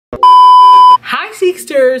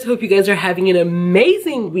Chicsters, hope you guys are having an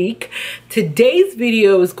amazing week. Today's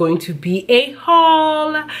video is going to be a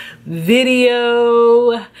haul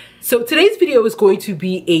video. So today's video is going to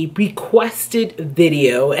be a requested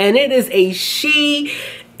video, and it is a Shein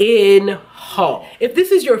haul. If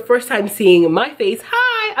this is your first time seeing my face,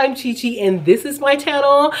 hi, I'm Chi-Chi and this is my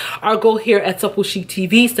channel. Our goal here at Supple Chic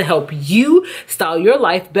TV is to help you style your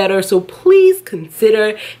life better, so please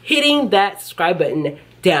consider hitting that subscribe button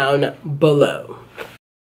down below.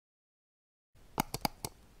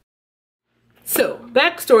 So,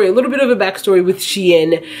 backstory, a little bit of a backstory with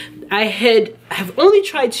Shein. I have only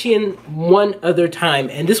tried Shein one other time,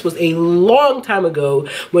 and this was a long time ago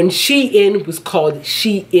when Shein was called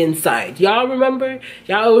Sheinside. Y'all remember?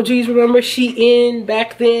 Y'all OGs remember Shein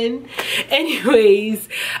back then? Anyways,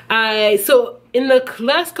 so in the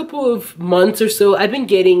last couple of months or so, I've been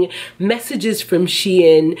getting messages from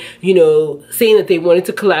Shein, you know, saying that they wanted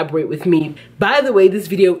to collaborate with me. By the way, this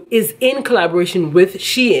video is in collaboration with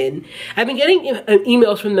Shein. I've been getting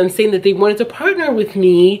emails from them saying that they wanted to partner with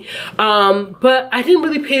me, but I didn't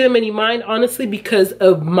really pay them any mind, honestly, because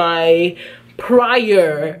of my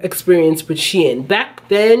prior experience with Shein. Back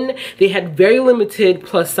then, they had very limited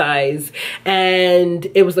plus size, and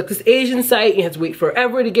it was like this Asian site. You had to wait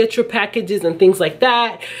forever to get your packages and things like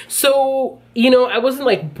that. So, you know, I wasn't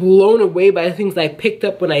like blown away by the things I picked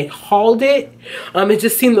up when I hauled it. It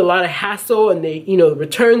just seemed a lot of hassle, and they, you know,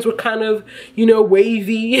 returns were kind of, you know,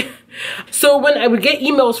 wavy. So when I would get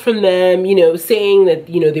emails from them, you know, saying that,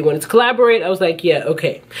 you know, they wanted to collaborate, I was like, yeah,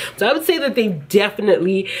 okay. So I would say that they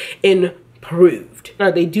definitely improved. Now,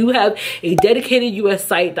 they do have a dedicated US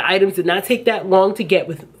site. The items did not take that long to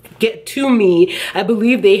get to me. I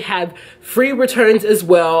believe they have free returns as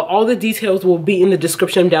well. All the details will be in the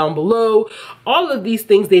description down below. All of these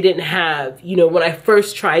things they didn't have, you know, when I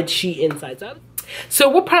first tried Sheinside. So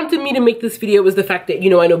what prompted me to make this video was the fact that, you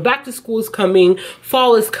know, I know back to school is coming,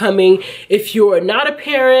 fall is coming. If you're not a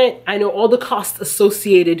parent, I know all the costs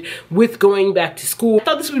associated with going back to school. I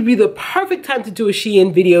thought this would be the perfect time to do a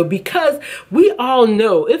Shein video, because we all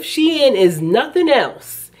know if Shein is nothing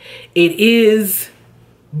else, it is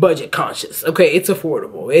budget conscious. Okay, it's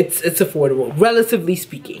affordable. It's affordable, relatively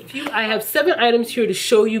speaking. I have 7 items here to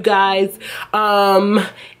show you guys,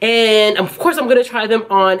 and of course I'm gonna try them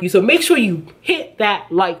on. So make sure you hit that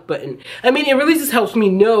like button. I mean, it really just helps me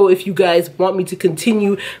know if you guys want me to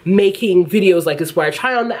continue making videos like this where I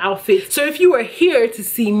try on the outfit. So if you are here to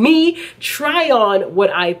see me try on what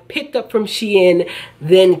I picked up from Shein,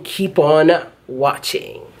 then keep on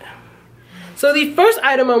watching. So the first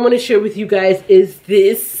item I want to share with you guys is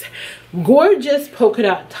this gorgeous polka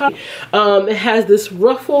dot top. It has this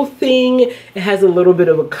ruffle thing. It has a little bit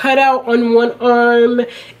of a cutout on one arm,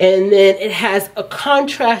 and then it has a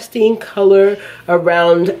contrasting color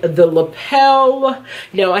around the lapel.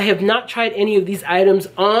 Now, I have not tried any of these items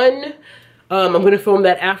on. I'm going to film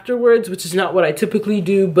that afterwards, which is not what I typically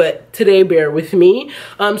do, but today bear with me.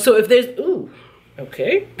 So if there's, ooh,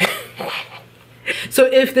 okay. So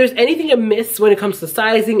if there's anything amiss when it comes to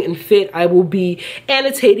sizing and fit, I will be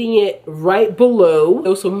annotating it right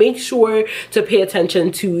below. So make sure to pay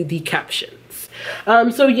attention to the captions.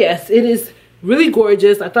 So yes, it is really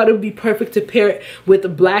gorgeous. I thought it would be perfect to pair it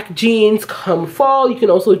with black jeans come fall. You can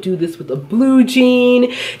also do this with a blue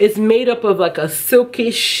jean. It's made up of like a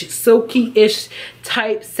silky-ish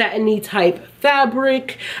type, satiny type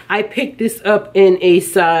fabric. I picked this up in a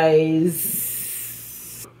size,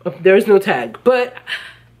 there's no tag, but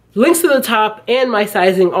links to the top and my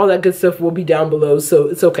sizing, all that good stuff will be down below, so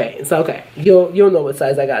it's okay. It's okay. You'll know what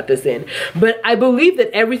size I got this in. But I believe that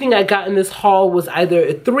everything I got in this haul was either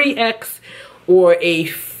a 3X or a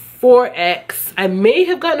 4X. I may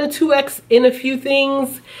have gotten a 2X in a few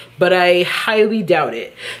things, but I highly doubt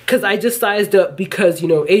it, because I just sized up because, you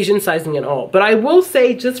know, Asian sizing and all. But I will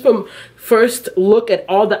say, just from first look at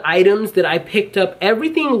all the items that I picked up,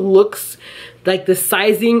 everything looks like the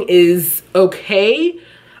sizing is okay.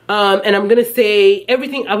 And I'm gonna say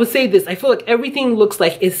everything, I would say this, I feel like everything looks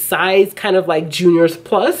like it's sized kind of like juniors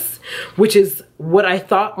plus, which is what I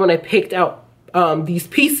thought when I picked out these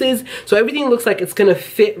pieces. So everything looks like it's gonna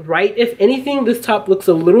fit right. If anything, this top looks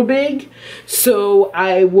a little big. So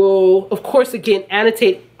I will, of course, again,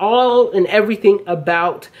 annotate all and everything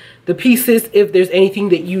about the pieces if there's anything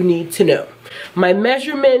that you need to know. My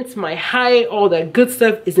measurements, my height, all that good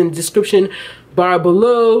stuff is in the description bar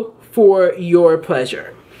below for your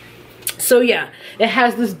pleasure. So yeah, it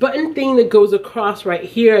has this button thing that goes across right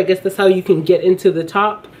here. I guess that's how you can get into the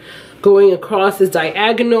top. going across is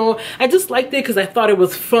diagonal. I just liked it because I thought it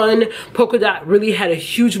was fun. Polka dot really had a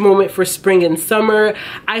huge moment for spring and summer.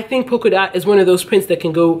 I think polka dot is one of those prints that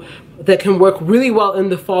can work really well in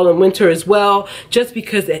the fall and winter as well, just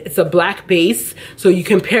because it's a black base, so you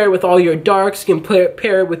can pair it with all your darks, you can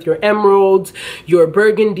pair it with your emeralds, your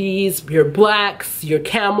burgundies, your blacks, your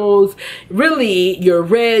camels, really your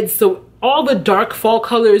reds. So all the dark fall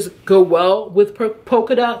colors go well with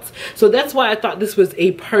polka dots. So that's why I thought this was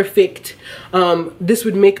a perfect, this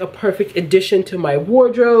would make a perfect addition to my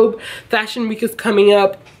wardrobe. Fashion Week is coming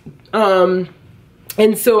up.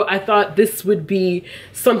 And so I thought this would be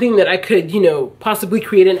something that I could, you know, possibly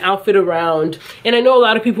create an outfit around. And I know a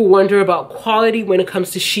lot of people wonder about quality when it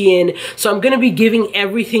comes to Shein. So I'm going to be giving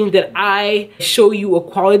everything that I show you a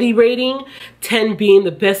quality rating. 10 being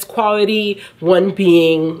the best quality, 1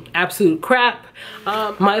 being absolute crap.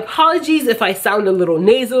 My apologies if I sound a little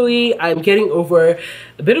nasally. I'm getting over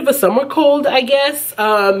a bit of a summer cold, I guess.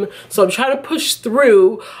 So I'm trying to push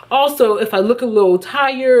through. Also, if I look a little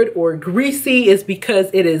tired or greasy, it's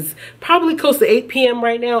because it is probably close to 8 p.m.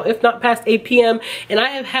 right now, if not past 8 p.m. And I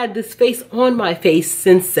have had this face on my face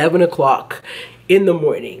since 7 o'clock in the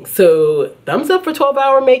morning. So thumbs up for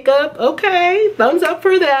 12-hour makeup. Okay, thumbs up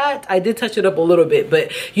for that. I did touch it up a little bit,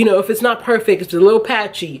 but you know, if it's not perfect, it's a little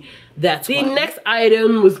patchy, that's why. The next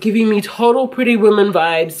item was giving me total Pretty Women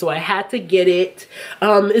vibes, so I had to get it.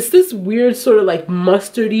 It's this weird sort of like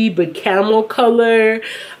mustardy but camel color.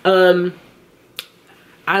 I'm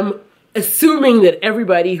assuming that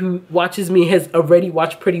everybody who watches me has already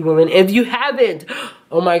watched Pretty Women. If you haven't,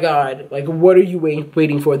 oh my god, like what are you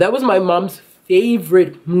waiting for? That was my mom's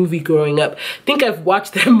favorite movie growing up. I think I've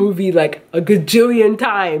watched that movie like a gajillion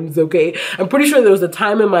times, okay? I'm pretty sure there was a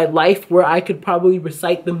time in my life where I could probably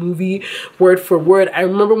recite the movie word for word. I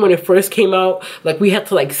remember when it first came out, like we had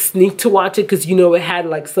to like sneak to watch it because, you know, it had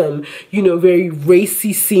like some, you know, very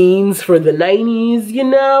racy scenes for the 90s, you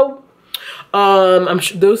know? I'm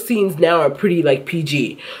sure those scenes now are pretty like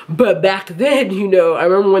PG, but back then, you know, I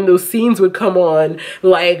remember when those scenes would come on,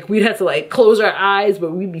 like we'd have to like close our eyes,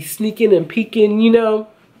 but we'd be sneaking and peeking, you know.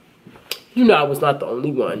 You know I was not the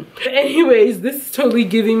only one. But anyways, this is totally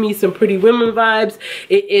giving me some Pretty Women vibes.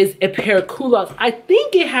 It is a pair of culottes. I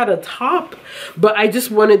think it had a top, but I just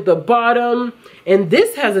wanted the bottom. And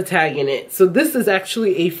this has a tag in it. So this is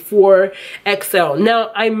actually a 4XL.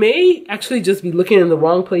 Now, I may actually just be looking in the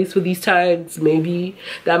wrong place for these tags. Maybe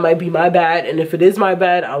that might be my bad. And if it is my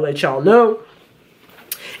bad, I'll let y'all know.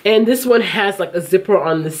 And this one has like a zipper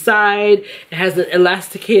on the side. It has an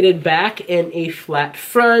elasticated back and a flat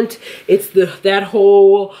front. It's that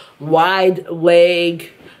whole wide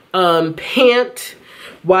leg pant,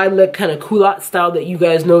 wide leg kind of culotte style that you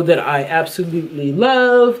guys know that I absolutely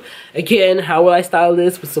love. Again, how will I style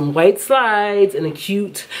this? With some white slides and a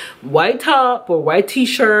cute white top or white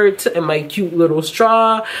t-shirt and my cute little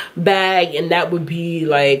straw bag, and that would be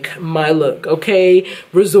like my look, okay?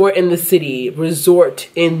 Resort in the city. Resort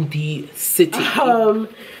in the city.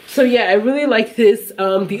 So yeah, I really like this.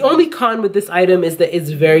 The only con with this item is that it's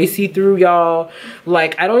very see-through, y'all.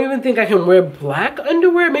 Like, I don't even think I can wear black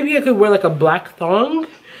underwear. Maybe I could wear like a black thong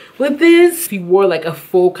with this. If you wore like a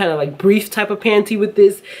full kind of like brief type of panty with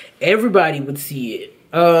this, everybody would see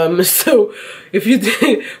it. So if you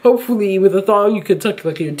did, hopefully with a thong, you could tuck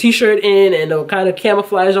like your t-shirt in and it'll kind of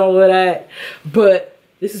camouflage all of that. But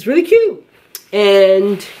this is really cute.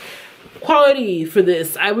 And quality for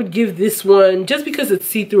this, I would give this one, just because it's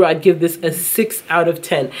see-through, I'd give this a 6 out of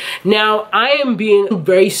 10. Now, I am being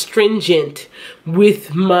very stringent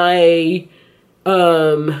with my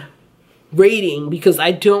rating because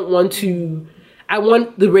I don't want to, I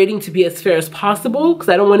want the rating to be as fair as possible because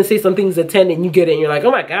I don't want to say something's a 10 and you get it and you're like,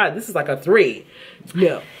 oh my god, this is like a 3.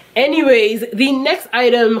 No. Anyways, the next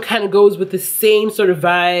item kind of goes with the same sort of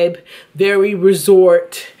vibe, very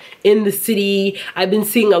resort in the city. I've been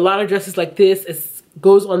seeing a lot of dresses like this. It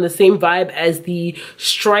goes on the same vibe as the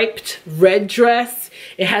striped red dress.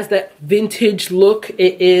 It has that vintage look.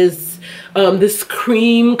 It is this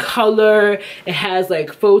cream color. It has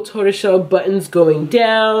like faux tortoiseshell buttons going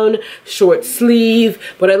down, short sleeve.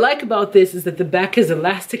 What I like about this is that the back is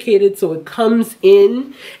elasticated, so it comes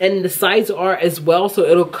in, and the sides are as well, so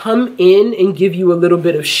it'll come in and give you a little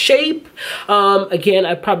bit of shape. Again,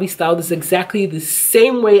 I probably style this exactly the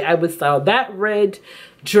same way I would style that red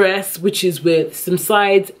dress, which is with some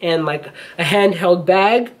sides and like a handheld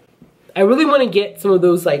bag. I really want to get some of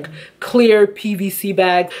those like clear PVC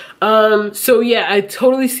bags. So yeah, I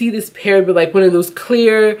totally see this paired with like one of those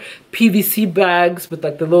clear PVC bags with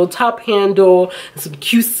like the little top handle and some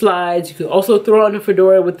cute slides. You could also throw on a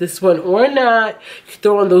fedora with this one or not. You could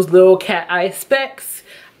throw on those little cat eye specs.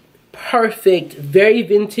 perfect, very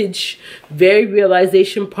vintage, very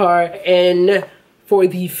realization par, and for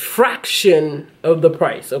the fraction of the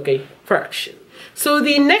price. Okay, fraction. So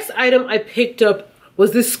the next item I picked up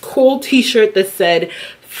was this cool t-shirt that said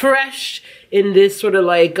fresh in this sort of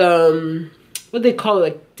like what they call it,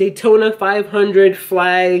 like Daytona 500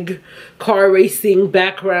 flag car racing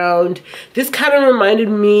background. This kind of reminded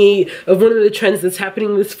me of one of the trends that's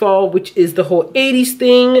happening this fall, which is the whole 80s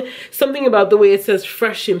thing. Something about the way it says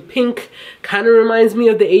fresh in pink kind of reminds me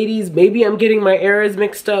of the 80s. Maybe I'm getting my eras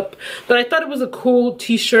mixed up, but I thought it was a cool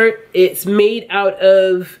t-shirt. It's made out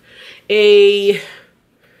of a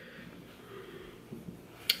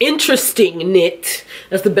interesting knit.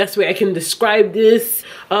 That's the best way I can describe this.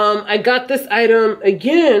 I got this item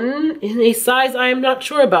again in a size I am not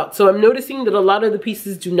sure about. So I'm noticing that a lot of the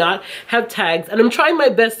pieces do not have tags, and I'm trying my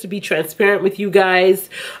best to be transparent with you guys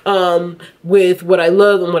with what I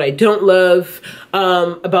love and what I don't love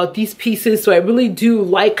about these pieces. So I really do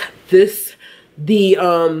like this, the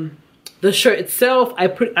shirt itself.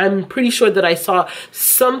 I'm pretty sure that I saw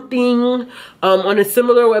something on a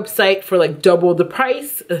similar website for like double the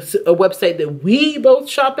price, a website that we both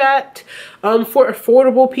shop at for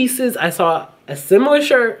affordable pieces. I saw a similar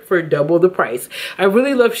shirt for double the price. I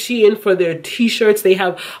really love Shein for their t-shirts. They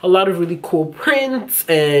have a lot of really cool prints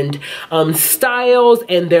and styles,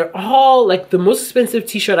 and they're all like, the most expensive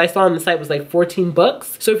t-shirt I saw on the site was like 14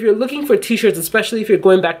 bucks. So if you're looking for t-shirts, especially if you're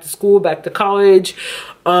going back to school, back to college,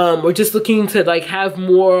 or just looking to like have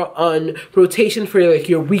more on rotation for like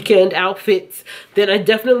your weekend outfits, then I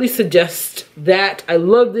definitely suggest that. I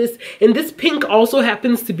love this. And this pink also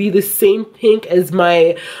happens to be the same pink as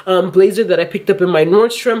my blazer that I picked up in my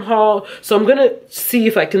Nordstrom haul. So I'm gonna see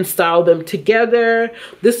if I can style them together.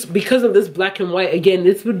 This, because of this black and white, again,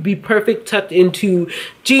 this would be perfect tucked into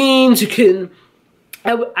jeans. You can,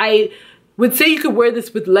 I would say you could wear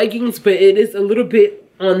this with leggings, but it is a little bit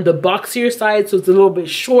on the boxier side, so it's a little bit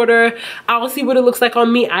shorter. I'll see what it looks like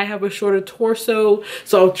on me. I have a shorter torso,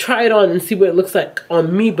 so I'll try it on and see what it looks like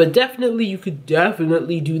on me. But definitely, you could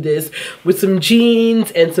definitely do this with some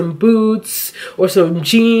jeans and some boots, or some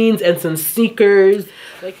jeans and some sneakers.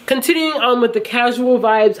 Like, continuing on with the casual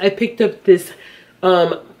vibes, I picked up this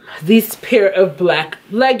these pair of black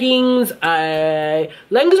leggings.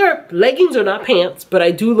 Leggings are not pants, but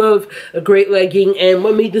I do love a great legging. And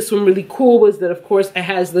what made this one really cool was that, of course, it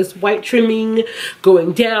has this white trimming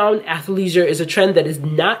going down. Athleisure is a trend that is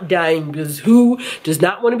not dying, because who does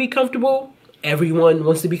not want to be comfortable? Everyone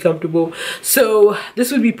wants to be comfortable. So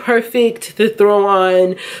this would be perfect to throw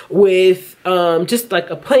on with just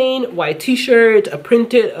like a plain white t-shirt,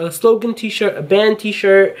 a slogan t-shirt, a band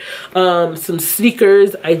t-shirt, some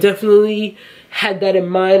sneakers. I definitely had that in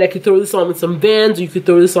mind. I could throw this on with some Vans, or you could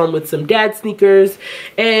throw this on with some dad sneakers.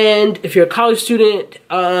 And if you're a college student,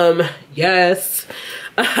 yes,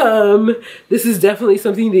 this is definitely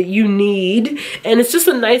something that you need. And it's just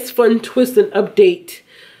a nice, fun twist and update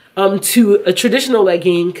to a traditional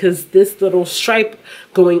legging, because this little stripe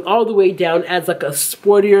going all the way down adds like a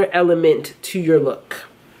sportier element to your look.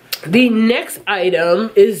 The next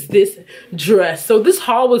item is this dress. So this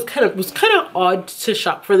haul was kind of odd to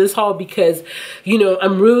shop for this haul, because, you know,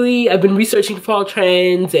 I've been researching fall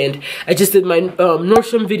trends, and I just did my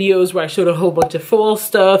Nordstrom videos where I showed a whole bunch of fall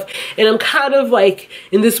stuff, and I'm kind of like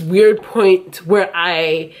in this weird point where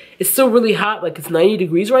it's still really hot, like it's 90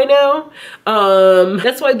 degrees right now.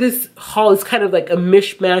 That's why this haul is kind of like a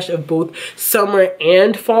mishmash of both summer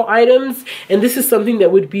and fall items, and this is something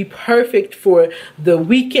that would be perfect for the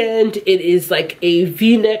weekend. It is like a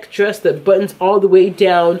V-neck dress that buttons all the way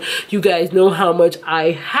down. You guys know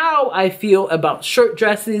how I feel about shirt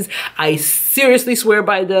dresses. I seriously swear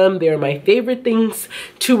by them. They're my favorite things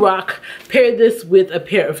to rock. Pair this with a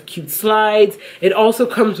pair of cute slides. It also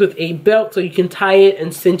comes with a belt, so you can tie it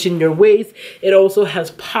and cinch in your waist. It also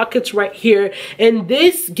has pockets right here, and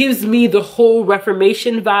this gives me the whole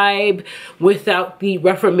Reformation vibe without the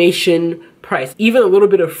Reformation price. Even a little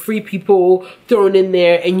bit of Free People thrown in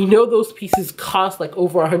there, and you know those pieces cost like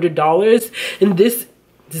over $100, and this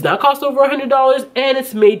does not cost over $100, and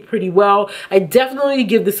it's made pretty well. I definitely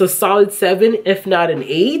give this a solid 7, if not an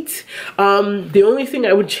 8. The only thing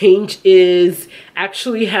I would change is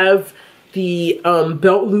actually have the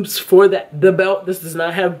belt loops for the belt. This does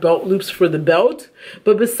not have belt loops for the belt,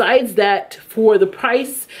 but besides that, for the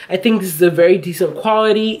price, I think this is a very decent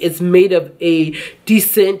quality. It's made of a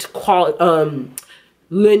decent quality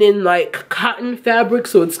linen, like cotton fabric,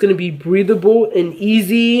 so it's going to be breathable and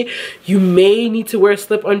easy. You may need to wear a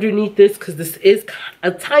slip underneath this, because this is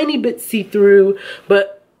a tiny bit see-through,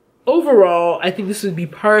 but overall, I think this would be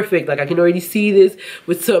perfect. Like I can already see this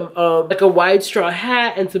with some like a wide straw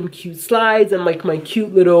hat and some cute slides and like my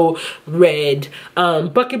cute little red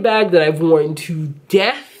bucket bag that I've worn to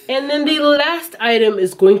death. And then the last item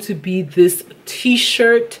is going to be this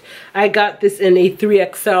t-shirt. I got this in a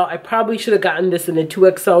 3XL. I probably should have gotten this in a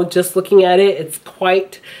 2XL just looking at it. It's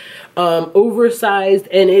quite oversized,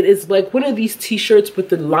 and it is like one of these t-shirts with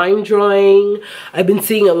the line drawing. I've been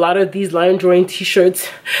seeing a lot of these line drawing t-shirts.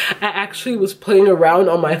 I actually was playing around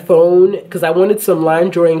on my phone because I wanted some line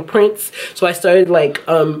drawing prints, so I started like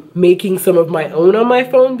making some of my own on my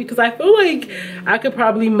phone because I feel like I could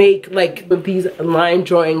probably make like these line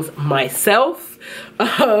drawings myself.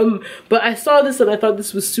 But I saw this and I thought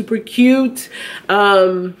this was super cute.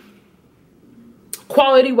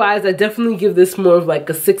 Quality wise, I definitely give this more of like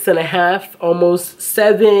a 6.5, almost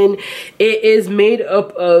 7. It is made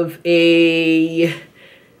up of a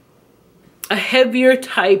heavier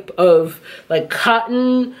type of like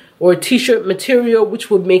cotton or t-shirt material,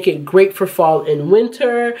 which would make it great for fall and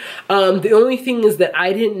winter. The only thing is that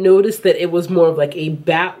I didn't notice that it was more of like a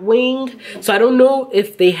bat wing. So I don't know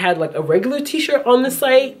if they had like a regular t-shirt on the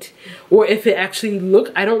site or if it actually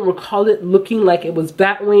looked, I don't recall it looking like it was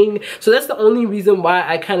bat wing. So that's the only reason why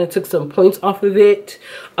I kind of took some points off of it,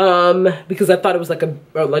 because I thought it was like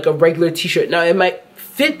a regular t-shirt. Now it might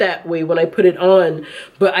fit that way when I put it on,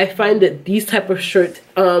 but I find that these type of shirts,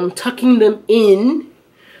 tucking them in,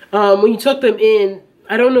 when you tuck them in,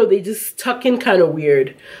 I don't know, they just tuck in kind of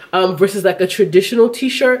weird, versus like a traditional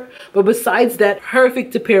t-shirt. But besides that,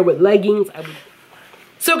 perfect to pair with leggings.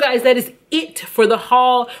 So guys, that is it for the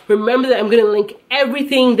haul. Remember that I'm going to link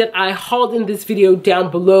everything that I hauled in this video down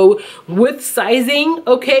below with sizing,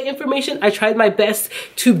 okay, information. I tried my best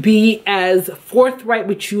to be as forthright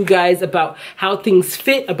with you guys about how things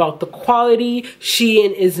fit, about the quality.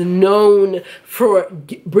 Shein is known for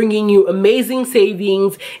bringing you amazing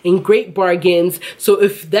savings and great bargains. So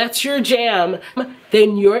if that's your jam,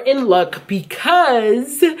 then you're in luck,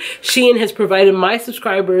 because Shein has provided my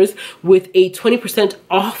subscribers with a 20%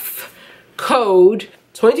 off code,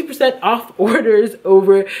 20% off orders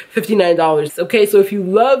over $59. Okay, so if you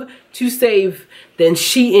love to save, then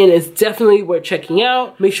Shein is definitely worth checking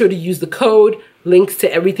out. Make sure to use the code. Links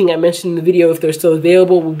to everything I mentioned in the video, if they're still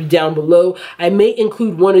available, will be down below. I may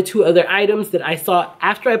include 1 or 2 other items that I saw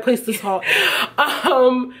after I placed this haul.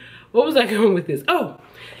 What was I going with this? Oh,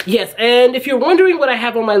 yes, and if you're wondering what I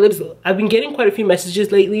have on my lips, I've been getting quite a few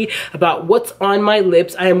messages lately about what's on my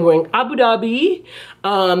lips. I am wearing Abu Dhabi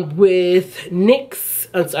with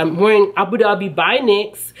NYX. So I'm wearing Abu Dhabi by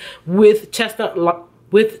NYX with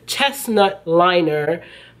chestnut liner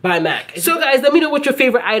by MAC. So guys, let me know what your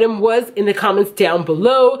favorite item was in the comments down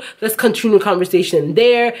below. Let's continue the conversation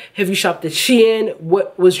there. Have you shopped at Shein?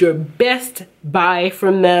 What was your best buy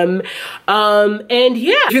from them? And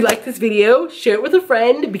yeah, if you like this video, share it with a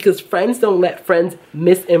friend, because friends don't let friends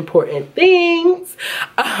miss important things.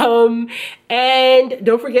 And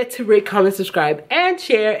don't forget to rate, comment, subscribe, and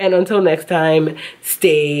share. And until next time,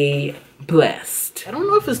 stay blessed. I don't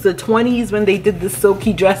know if it's the 20s when they did the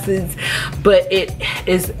silky dresses, but it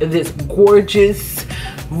is this gorgeous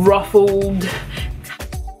ruffled